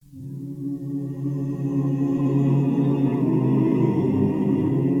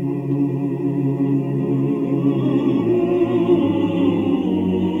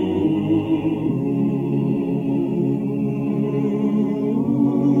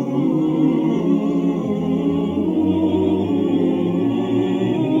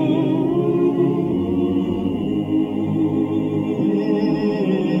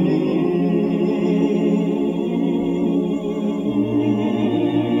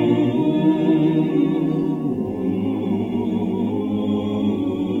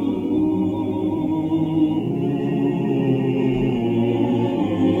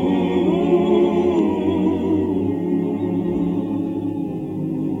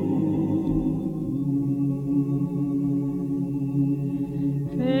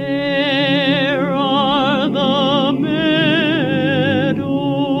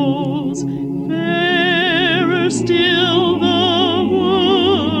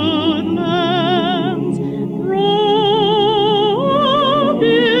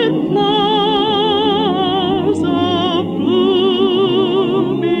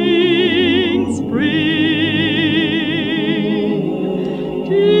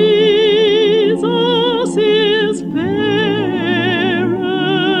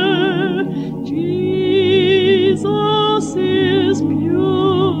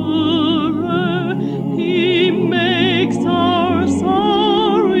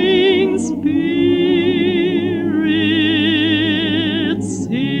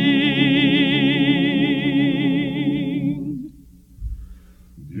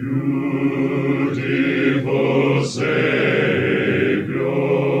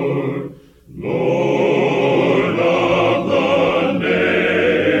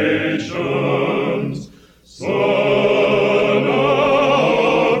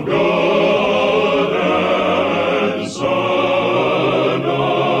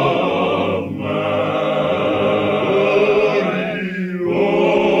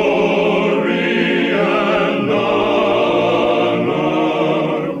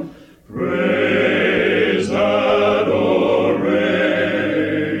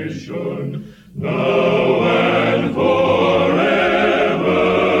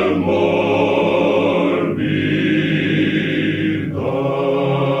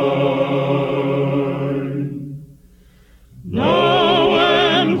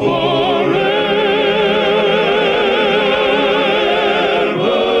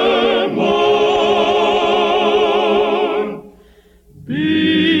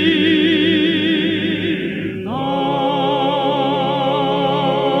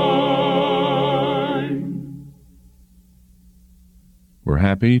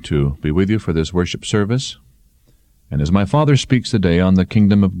happy to be with you for this worship service. And as my Father speaks today on the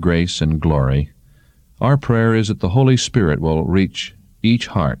kingdom of grace and glory, our prayer is that the Holy Spirit will reach each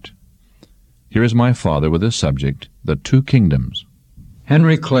heart. Here is my Father with this subject, the two kingdoms.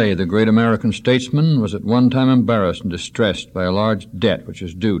 Henry Clay, the great American statesman, was at one time embarrassed and distressed by a large debt which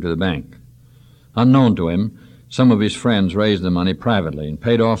was due to the bank. Unknown to him, some of his friends raised the money privately and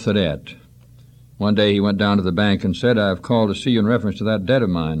paid off the debt. One day he went down to the bank and said, "I've called to see you in reference to that debt of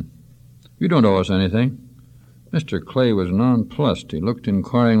mine. You don't owe us anything." Mr. Clay was nonplussed. He looked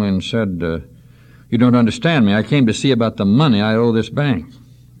inquiringly and said, "You don't understand me. I came to see about the money I owe this bank.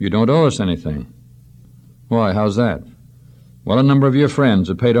 You don't owe us anything." "Why, how's that?" "Well, a number of your friends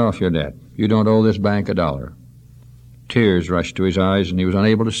have paid off your debt. You don't owe this bank a dollar." Tears rushed to his eyes, and he was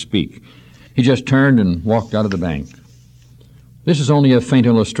unable to speak. He just turned and walked out of the bank. This is only a faint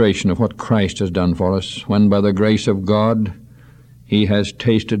illustration of what Christ has done for us, when by the grace of God he has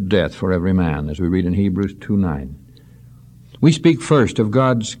tasted death for every man, as we read in Hebrews 2:9. We speak first of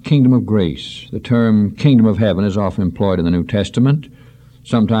God's kingdom of grace. The term kingdom of heaven is often employed in the New Testament,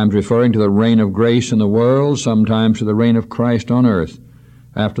 sometimes referring to the reign of grace in the world, sometimes to the reign of Christ on earth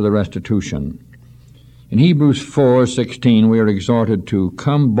after the restitution. In Hebrews 4:16 we are exhorted to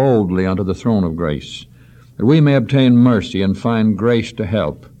come boldly unto the throne of grace, that we may obtain mercy and find grace to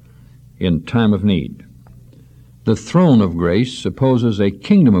help in time of need. The throne of grace supposes a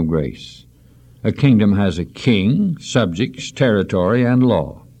kingdom of grace. A kingdom has a king, subjects, territory, and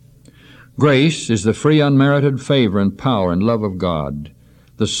law. Grace is the free, unmerited favor and power and love of God,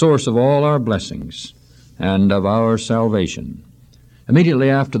 the source of all our blessings and of our salvation. Immediately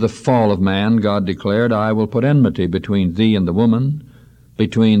after the fall of man, God declared, "I will put enmity between thee and the woman,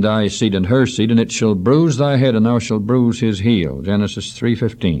 between thy seed and her seed, and it shall bruise thy head, and thou shalt bruise his heel." Genesis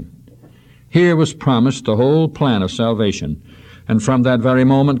 3:15. Here was promised the whole plan of salvation, and from that very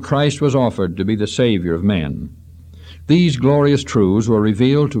moment Christ was offered to be the Savior of men. These glorious truths were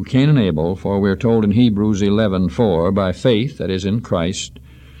revealed to Cain and Abel, for we are told in Hebrews 11:4, "By faith," that is, in Christ,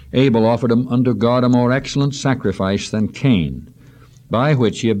 "Abel offered unto God a more excellent sacrifice than Cain, by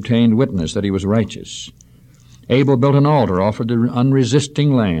which he obtained witness that he was righteous." Abel built an altar, offered the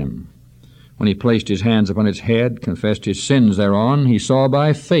unresisting lamb. When he placed his hands upon its head, confessed his sins thereon, he saw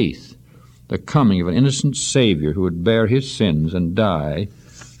by faith the coming of an innocent Savior who would bear his sins and die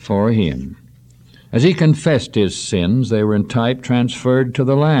for him. As he confessed his sins, they were in type transferred to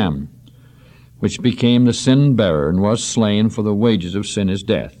the Lamb, which became the sin-bearer and was slain, for the wages of sin is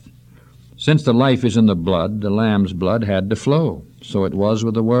death. Since the life is in the blood, the Lamb's blood had to flow. So it was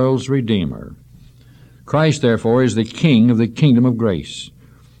with the world's Redeemer. Christ, therefore, is the King of the kingdom of grace,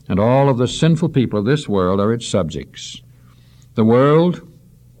 and all of the sinful people of this world are its subjects. The world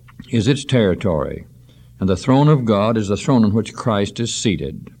is its territory, and the throne of God is the throne on which Christ is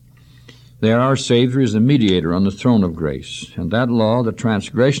seated. There our Savior is the mediator on the throne of grace, and that law, the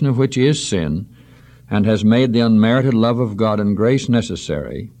transgression of which is sin, and has made the unmerited love of God and grace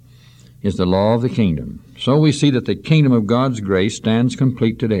necessary, is the law of the kingdom. So we see that the kingdom of God's grace stands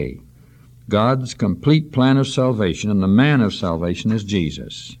complete today. God's complete plan of salvation, and the man of salvation is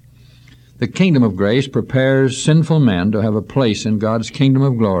Jesus. The kingdom of grace prepares sinful men to have a place in God's kingdom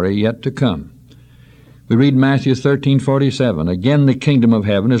of glory yet to come. We read Matthew 13:47, "Again the kingdom of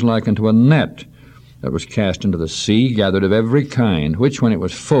heaven is like unto a net that was cast into the sea, gathered of every kind, which when it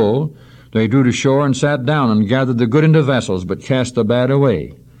was full, they drew to shore and sat down and gathered the good into vessels, but cast the bad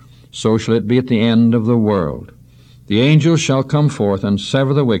away. So shall it be at the end of the world. The angels shall come forth and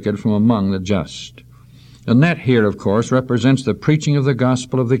sever the wicked from among the just." The net here, of course, represents the preaching of the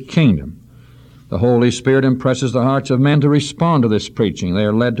gospel of the kingdom. The Holy Spirit impresses the hearts of men to respond to this preaching. They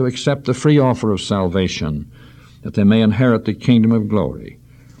are led to accept the free offer of salvation, that they may inherit the kingdom of glory.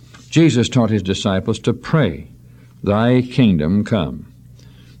 Jesus taught his disciples to pray, "Thy kingdom come."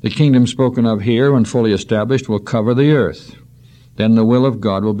 The kingdom spoken of here, when fully established, will cover the earth. Then the will of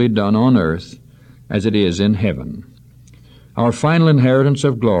God will be done on earth as it is in heaven. Our final inheritance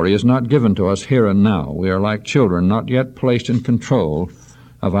of glory is not given to us here and now. We are like children not yet placed in control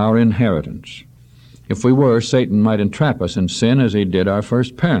of our inheritance. If we were, Satan might entrap us in sin as he did our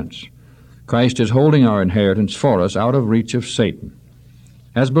first parents. Christ is holding our inheritance for us out of reach of Satan.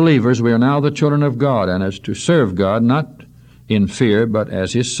 As believers, we are now the children of God, and as to serve God not in fear but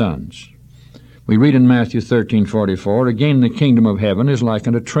as his sons. We read in Matthew 13:44, "Again the kingdom of heaven is like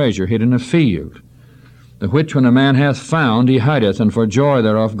unto treasure hid in a field, the which when a man hath found, he hideth, and for joy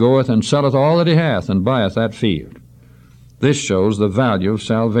thereof goeth and selleth all that he hath, and buyeth that field." This shows the value of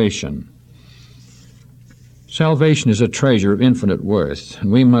salvation. Salvation is a treasure of infinite worth,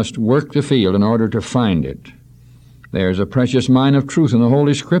 and we must work the field in order to find it. There's a precious mine of truth in the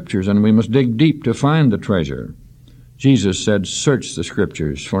Holy Scriptures, and we must dig deep to find the treasure. Jesus said, "Search the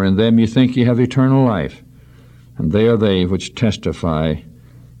Scriptures, for in them you think ye have eternal life, and they are they which testify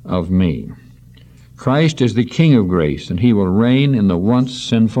of me." Christ is the King of grace, and he will reign in the once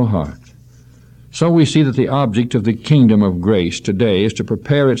sinful heart. So we see that the object of the kingdom of grace today is to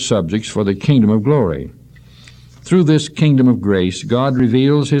prepare its subjects for the kingdom of glory. Through this kingdom of grace, God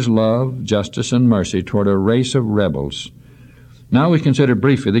reveals his love, justice, and mercy toward a race of rebels. Now we consider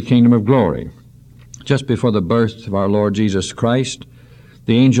briefly the kingdom of glory. Just before the birth of our Lord Jesus Christ,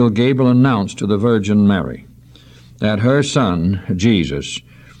 the angel Gabriel announced to the Virgin Mary that her son, Jesus,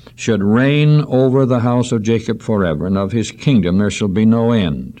 should reign over the house of Jacob forever, and of his kingdom there shall be no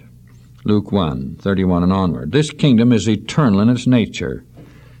end. Luke 1:31 and onward. This kingdom is eternal in its nature.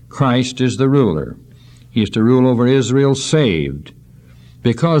 Christ is the ruler. He is to rule over Israel saved.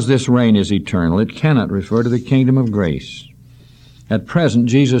 Because this reign is eternal, it cannot refer to the kingdom of grace. At present,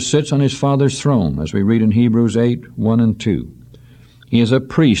 Jesus sits on his Father's throne, as we read in Hebrews 8:1 and 2. He is a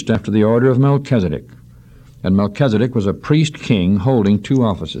priest after the order of Melchizedek. And Melchizedek was a priest-king holding two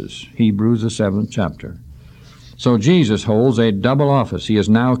offices, Hebrews the 7th chapter. So Jesus holds a double office. He is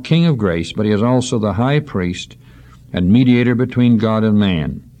now King of grace, but he is also the high priest and mediator between God and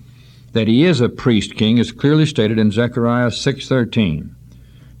man. That he is a priest-king is clearly stated in Zechariah 6:13.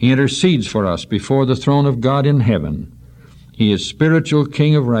 He intercedes for us before the throne of God in heaven. He is spiritual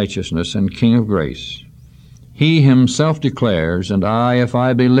King of righteousness and King of grace. He himself declares, "And I, if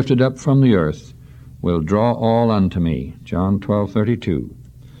I be lifted up from the earth, will draw all unto me." John 12:32.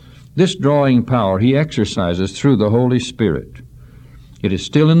 This drawing power he exercises through the Holy Spirit. It is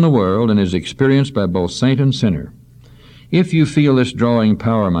still in the world and is experienced by both saint and sinner. If you feel this drawing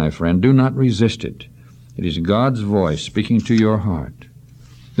power, my friend, do not resist it. It is God's voice speaking to your heart.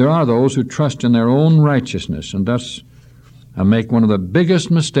 There are those who trust in their own righteousness and thus make one of the biggest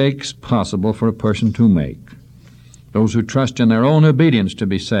mistakes possible for a person to make. Those who trust in their own obedience to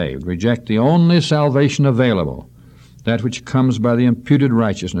be saved reject the only salvation available, that which comes by the imputed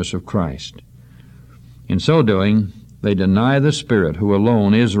righteousness of Christ. In so doing, they deny the Spirit, who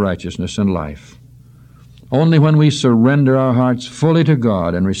alone is righteousness and life. Only when we surrender our hearts fully to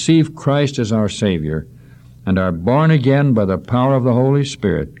God and receive Christ as our Savior and are born again by the power of the Holy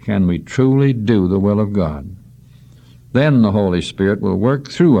Spirit can we truly do the will of God. Then the Holy Spirit will work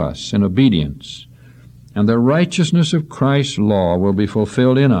through us in obedience, and the righteousness of Christ's law will be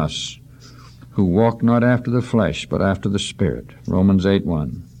fulfilled in us, who walk not after the flesh, but after the Spirit. Romans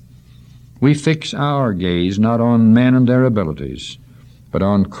 8:1. We fix our gaze not on men and their abilities, but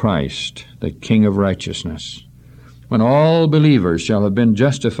on Christ, the King of righteousness. When all believers shall have been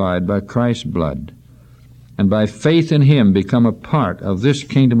justified by Christ's blood, and by faith in him become a part of this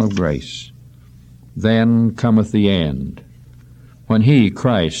kingdom of grace, then cometh the end, when he,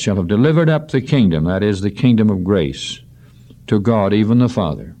 Christ, shall have delivered up the kingdom, that is, the kingdom of grace, to God even the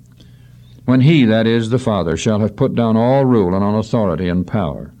Father. When he, that is, the Father, shall have put down all rule and all authority and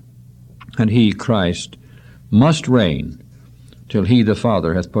power, and he, Christ, must reign till he, the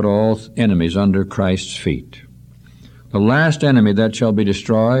Father, hath put all enemies under Christ's feet. The last enemy that shall be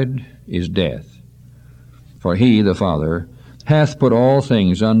destroyed is death. For he, the Father, hath put all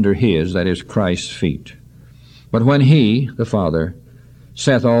things under his, that is, Christ's feet. But when he, the Father,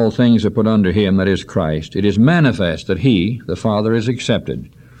 saith all things are put under him, that is, Christ, it is manifest that he, the Father, is accepted,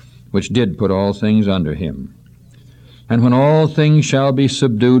 which did put all things under him. And when all things shall be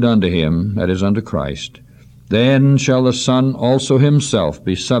subdued unto him, that is, unto Christ, then shall the Son also himself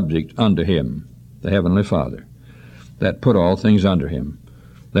be subject unto him, the Heavenly Father, that put all things under him,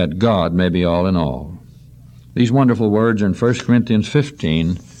 that God may be all in all. These wonderful words are in 1 Corinthians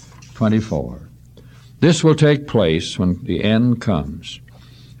 15:24. This will take place when the end comes.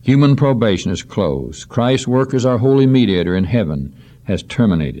 Human probation is closed. Christ's work as our holy mediator in heaven has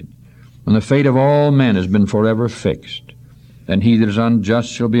terminated. When the fate of all men has been forever fixed, then he that is unjust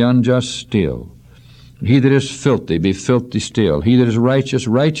shall be unjust still. He that is filthy, be filthy still. He that is righteous,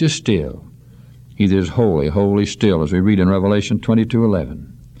 righteous still. He that is holy, holy still, as we read in Revelation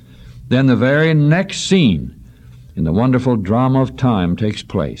 22:11. Then the very next scene in the wonderful drama of time takes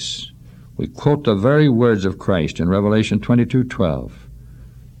place. We quote the very words of Christ in Revelation 22:12.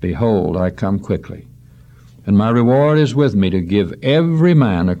 Behold, I come quickly, and my reward is with me to give every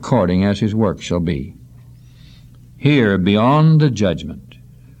man according as his work shall be. Here, beyond the judgment,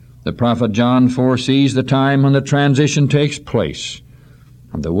 the prophet John foresees the time when the transition takes place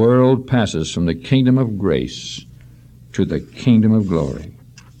and the world passes from the kingdom of grace to the kingdom of glory.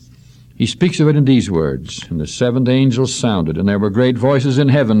 He speaks of it in these words, "And the seventh angel sounded, and there were great voices in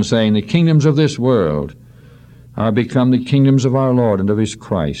heaven saying, The kingdoms of this world are become the kingdoms of our Lord and of his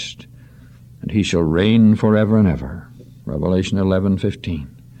Christ, and he shall reign forever and ever. Revelation 11:15.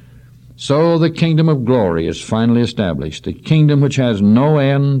 So the kingdom of glory is finally established, the kingdom which has no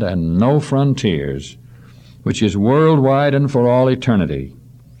end and no frontiers, which is worldwide and for all eternity.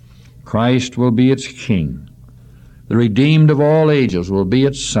 Christ will be its king. The redeemed of all ages will be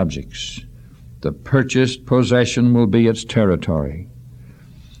its subjects. The purchased possession will be its territory.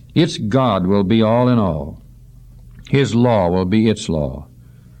 Its God will be all in all. His law will be its law.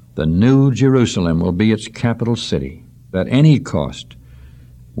 The New Jerusalem will be its capital city. At any cost,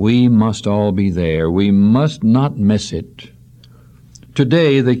 we must all be there. We must not miss it.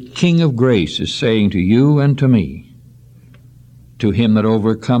 Today, the King of grace is saying to you and to me, "To him that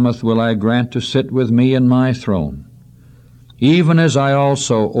overcometh will I grant to sit with me in my throne, even as I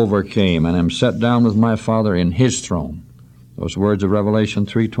also overcame and am set down with my Father in his throne." Those words of Revelation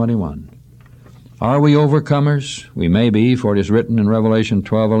 3:21. Are we overcomers? We may be, for it is written in Revelation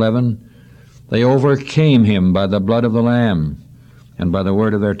 12:11, "They overcame him by the blood of the Lamb and by the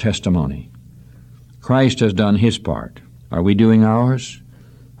word of their testimony." Christ has done his part. Are we doing ours?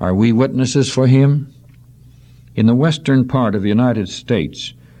 Are we witnesses for him? In the western part of the United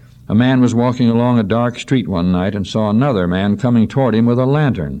States, a man was walking along a dark street one night and saw another man coming toward him with a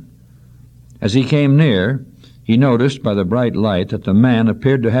lantern. As he came near, he noticed by the bright light that the man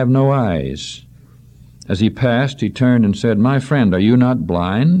appeared to have no eyes. As he passed, he turned and said, "My friend, are you not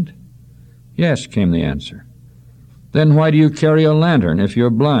blind?" "Yes," came the answer. "Then why do you carry a lantern if you're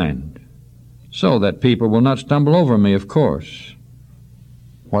blind?" "So that people will not stumble over me, of course."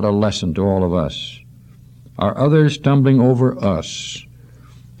 What a lesson to all of us. Are others stumbling over us?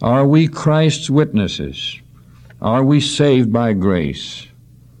 Are we Christ's witnesses? Are we saved by grace?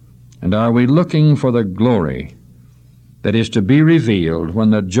 And are we looking for the glory that is to be revealed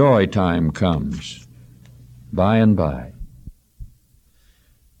when the joy time comes, by and by?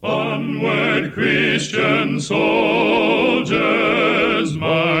 Onward, Christian soldiers,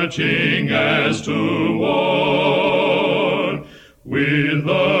 marching as to war, with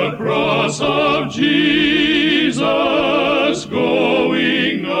the cross of Jesus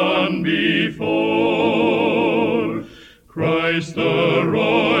going on before. Christ the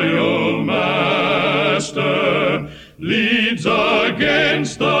royal Master leads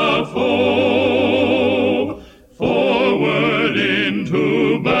against the foe, forward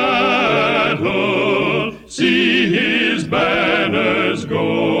into battle, see his banners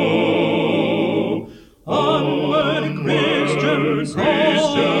go. Onward, Christian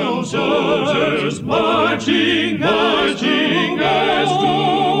soldiers, marching as to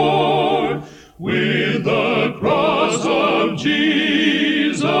war, with the cross of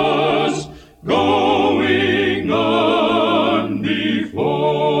Jesus going on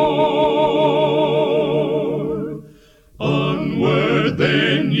before. Onward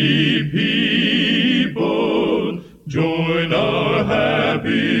then, ye people, join our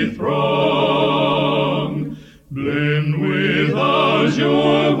happy throng, blend with us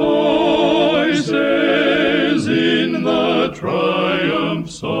your voices in the triumph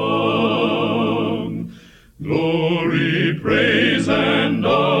song. Glory, praise, and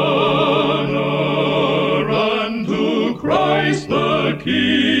honor unto Christ the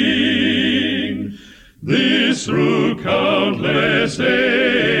King. This through countless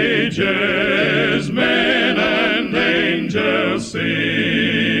ages, men and angels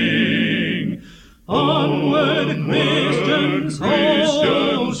sing. Onward, Christian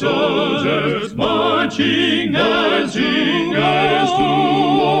soldiers, marching as to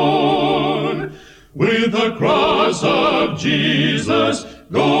war, with the cross of Jesus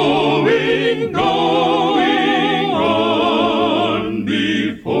going on.